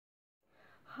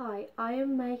Hi, I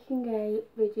am making a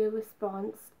video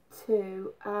response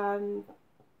to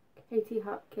Katie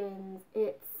Hopkins.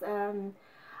 I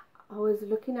was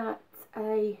looking at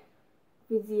a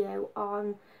video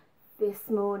on this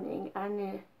morning, and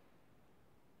it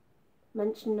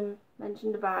mentioned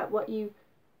about what you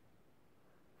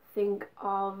think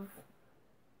of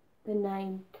the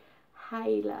name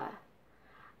Hayla,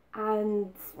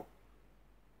 and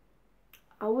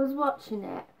I was watching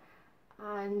it,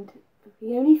 and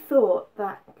the only thought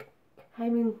that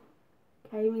came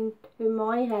into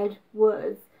my head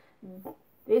was,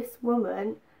 this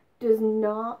woman does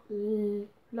not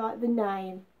like the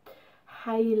name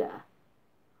Hayla.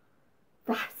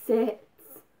 That's it.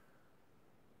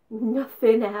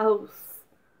 Nothing else.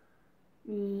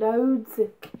 Loads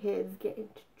of kids get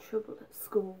into trouble at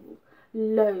school.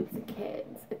 Loads of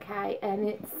kids, okay? And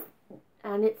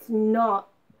it's not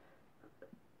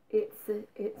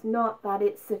that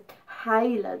it's a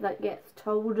Hayla that gets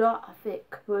told off. It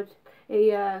could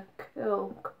be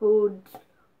called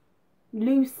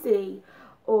Lucy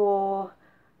or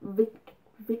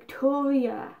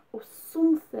Victoria or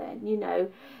something, you know.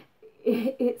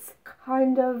 It's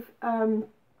kind of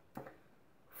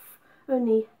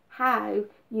funny how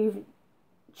you've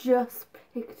just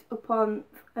picked upon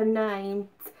a name,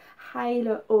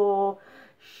 Hayla or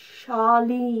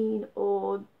Charlene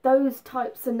or those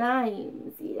types of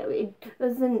names. You know, it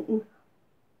doesn't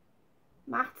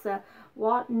matter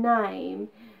what name,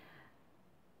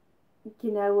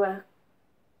 you know, a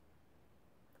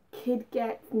kid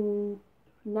gets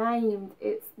named.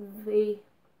 It's the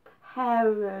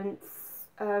parents'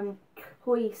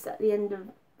 choice at the end of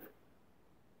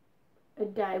a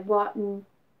day what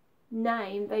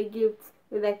name they give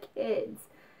to their kids,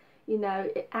 you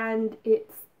know. And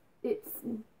it's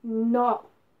not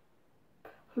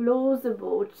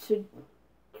plausible to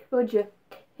judge a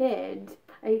kid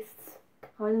based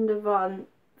kind of on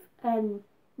a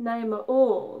name at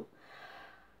all.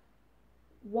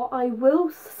 What I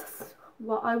will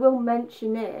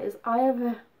mention is, I have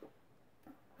a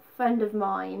friend of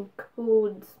mine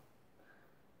called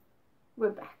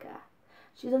Rebecca.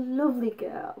 She's a lovely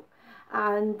girl,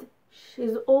 and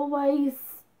she's always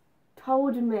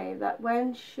told me that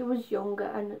when she was younger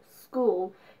and at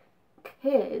school,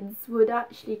 kids would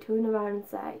actually turn around and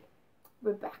say,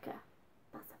 Rebecca,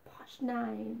 that's a posh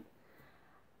name.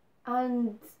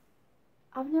 And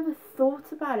I've never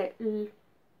thought about it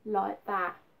like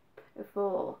that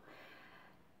before.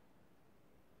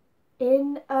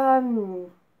 In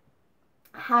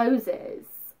houses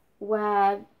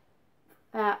where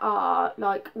there are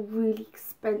like really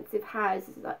expensive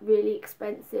houses, like really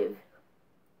expensive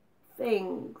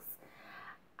things,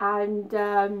 and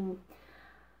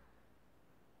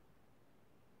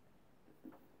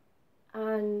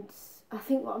I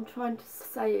think what I'm trying to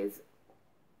say is,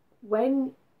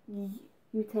 when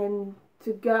you tend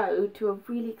to go to a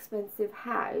really expensive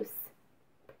house,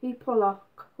 people are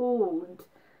called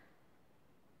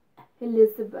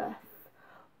Elizabeth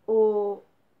or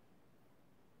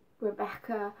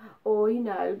Rebecca, or, you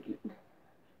know,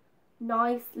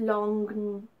 nice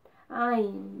long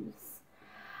names.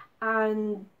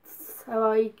 And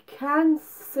so I can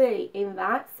see in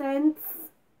that sense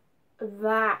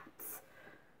that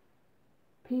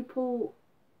people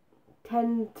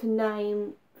tend to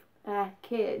name their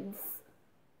kids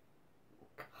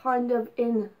kind of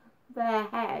in their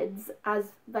heads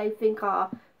as they think are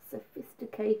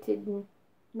sophisticated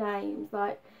names,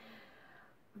 like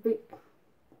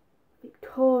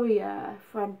Victoria,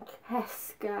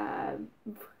 Francesca,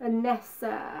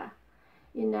 Vanessa,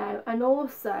 you know. And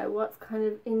also, what's kind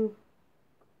of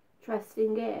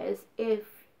interesting is,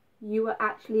 if you were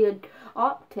actually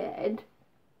adopted,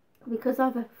 because I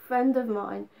have a friend of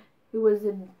mine who was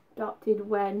adopted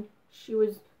when she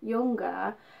was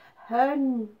younger, her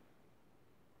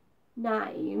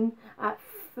name at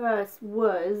first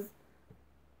was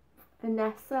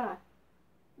Vanessa.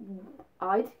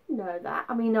 I didn't know that.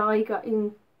 I mean, I got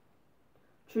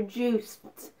introduced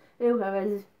to her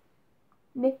as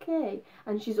Nikki,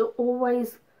 and she's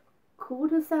always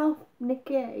called herself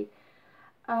Nikki.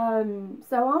 So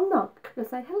I'm not gonna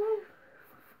say, hello,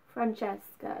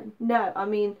 Francesca. No, I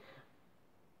mean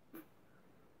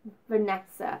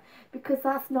Vanessa, because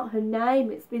that's not her name.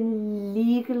 It's been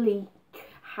legally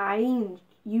changed.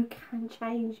 You can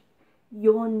change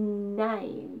your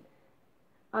name.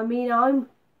 I mean, I'm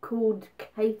called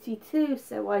Katie too,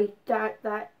 so I doubt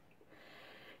that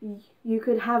you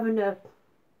could have an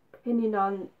opinion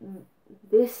on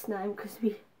this name, because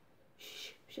we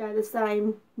share the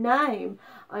same name.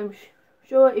 I'm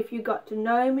sure if you got to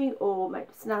know me or make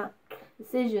a snap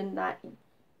decision that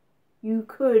you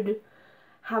could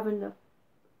have an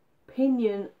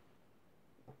opinion,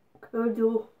 good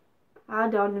or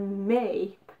bad, on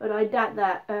me, but I doubt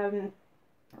that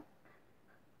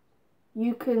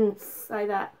you can say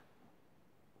that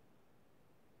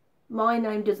my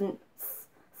name doesn't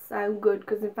sound good,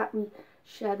 because in fact we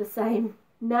share the same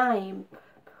name.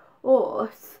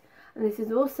 Or, and this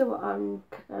is also what I'm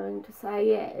going to say,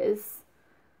 is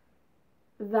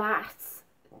that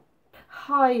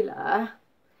Hyla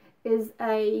is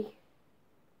a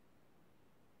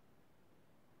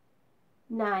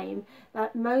name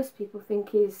that most people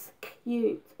think is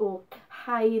cute, or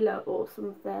Hayla or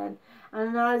something,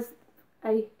 and as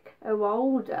I go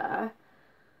older,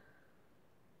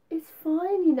 it's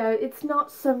fine, you know, it's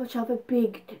not so much of a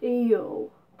big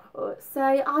deal. But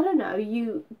say, I don't know,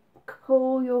 you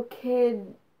call your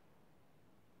kid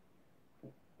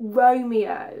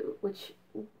Romeo, which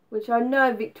I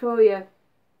know Victoria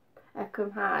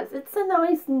Beckham has. It's a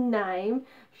nice name.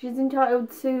 She's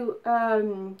entitled to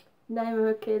name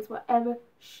her kids whatever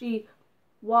she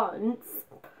wants.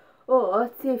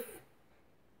 Or if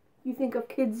you think of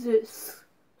kids at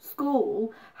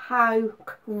school, how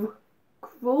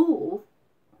cruel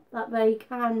that they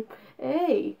can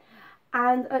be,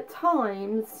 and at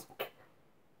times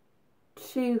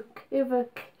to give a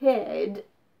kid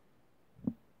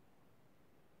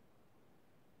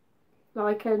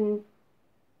like an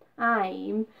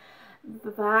aim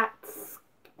that's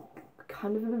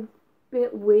kind of a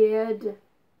bit weird, a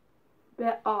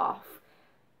bit off.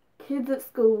 Kids at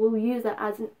school will use it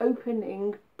as an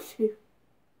opening to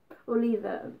bully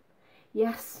them.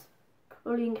 Yes,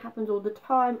 bullying happens all the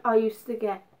time. I used to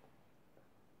get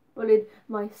bullied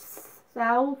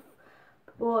myself,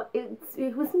 but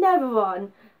it was never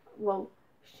on. Well,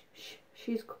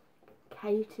 she's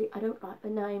Katie. I don't like the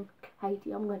name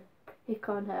Katie. I'm going to pick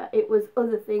on her. It was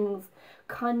other things,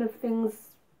 kind of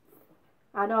things,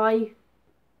 and I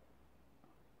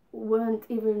weren't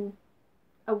even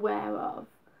aware of.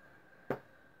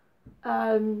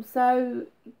 So,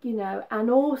 you know, and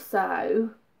also,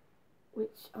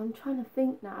 which I'm trying to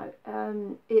think now,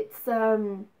 it's,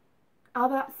 oh,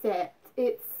 that's it,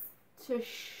 it's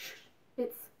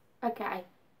it's, okay,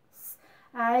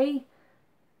 I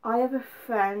have a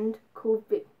friend called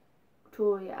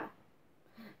Victoria.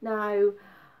 Now,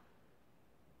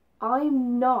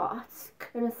 I'm not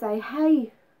going to say,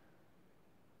 hey,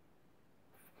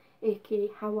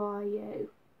 Icky, how are you?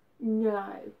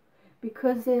 No,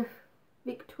 because if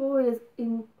Victoria's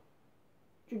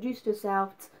introduced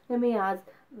herself to me as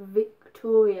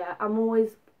Victoria, I'm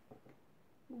always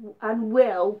and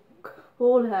will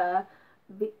call her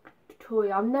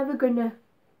Victoria. I'm never gonna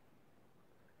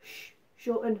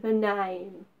shorten her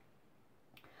name.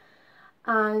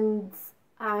 And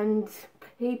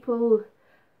people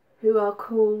who are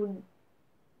called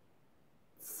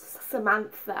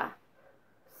Samantha,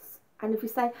 and if you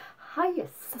say, hiya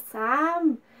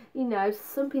Sam, you know,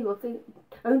 some people think,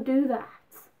 don't do that,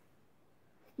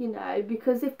 you know,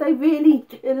 because if they really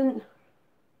didn't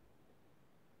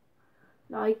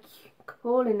like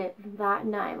calling it that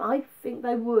name, I think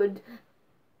they would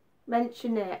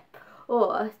mention it.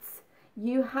 Or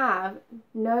you have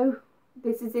no,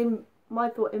 this is in my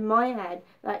thought, in my head,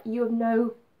 that you have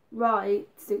no right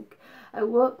to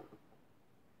walk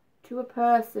to a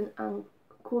person and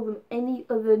call them any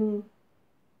other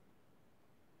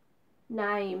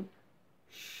name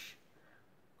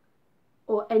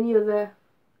or any other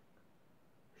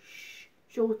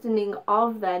shortening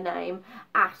of their name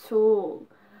at all,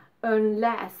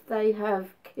 unless they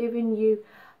have given you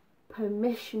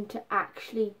permission to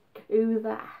actually do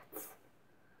that.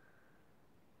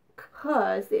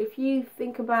 Because if you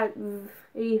think about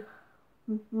the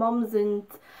mums and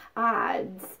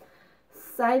dads,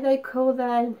 say they call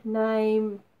their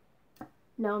name,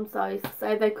 no, I'm sorry,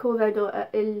 say they call their daughter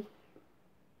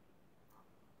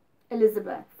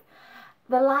Elizabeth.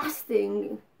 The last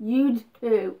thing you'd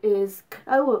do is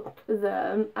go up to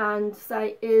them and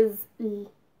say, is he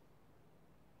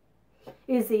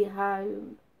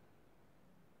home?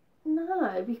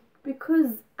 No,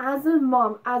 because as a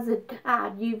mom, as a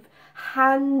dad, you've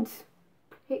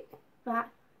hand-picked that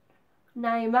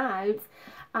name out,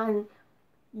 and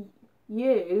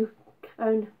you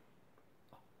don't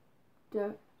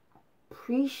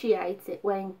appreciate it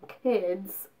when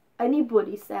kids,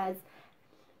 anybody says,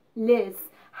 Liz,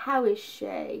 how is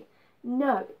she?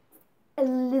 No,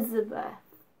 Elizabeth.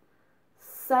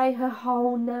 Say her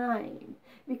whole name,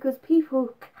 because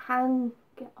people can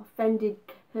get offended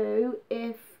too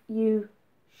if you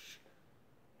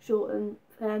shorten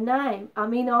their name. I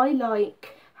mean, I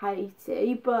like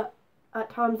Haiti, but at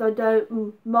times I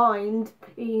don't mind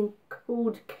being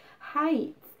called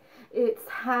Kate. It's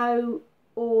how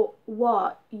or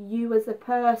what you as a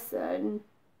person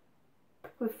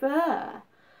prefer.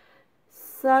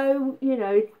 So, you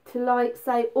know, to like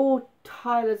say all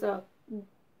Tylers are,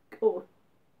 or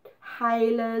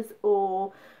Haylers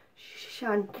or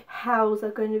Chantels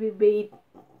are going to be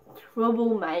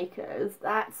troublemakers,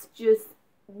 that's just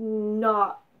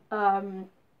not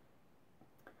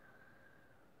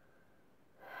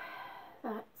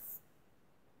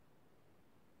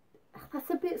that's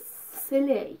a bit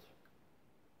silly,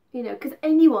 you know, because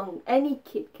any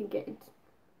kid can get into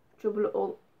trouble at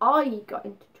all. I got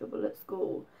into trouble at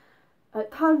school.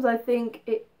 At times I think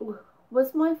it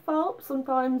was my fault,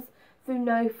 sometimes through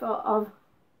no fault of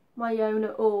my own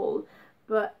at all,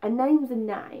 but a name's a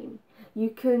name. You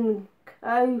can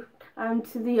go down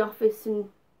to the office and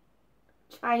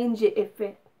change it if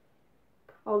it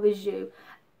bothers you.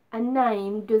 A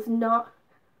name does not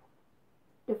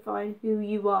define who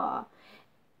you are.